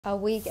A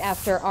week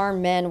after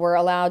armed men were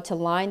allowed to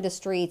line the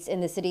streets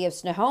in the city of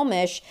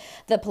Snohomish,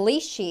 the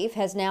police chief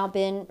has now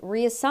been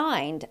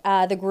reassigned.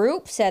 The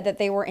group said that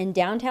they were in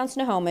downtown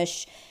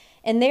Snohomish,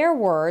 in their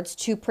words,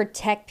 to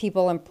protect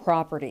people and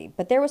property.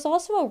 But there was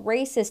also a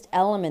racist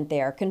element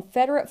there,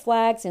 Confederate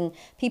flags and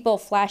people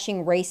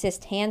flashing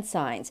racist hand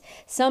signs.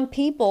 Some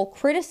people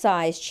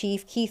criticized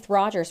Chief Keith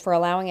Rogers for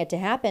allowing it to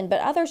happen, but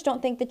others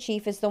don't think the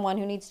chief is the one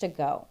who needs to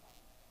go.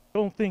 I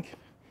don't think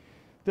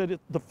that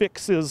the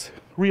fix is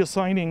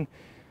reassigning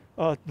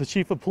the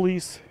chief of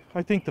police.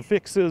 I think the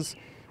fix is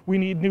we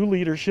need new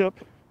leadership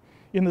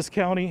in this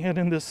county and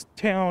in this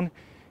town.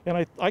 And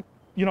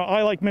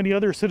I like many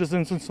other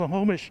citizens in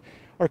Snohomish,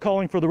 are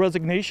calling for the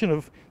resignation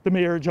of the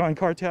mayor, John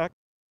Cartack.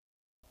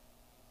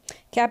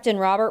 Captain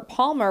Robert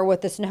Palmer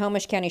with the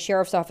Snohomish County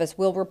Sheriff's Office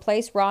will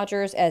replace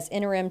Rogers as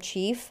interim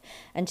chief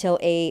until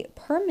a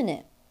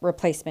permanent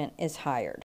replacement is hired.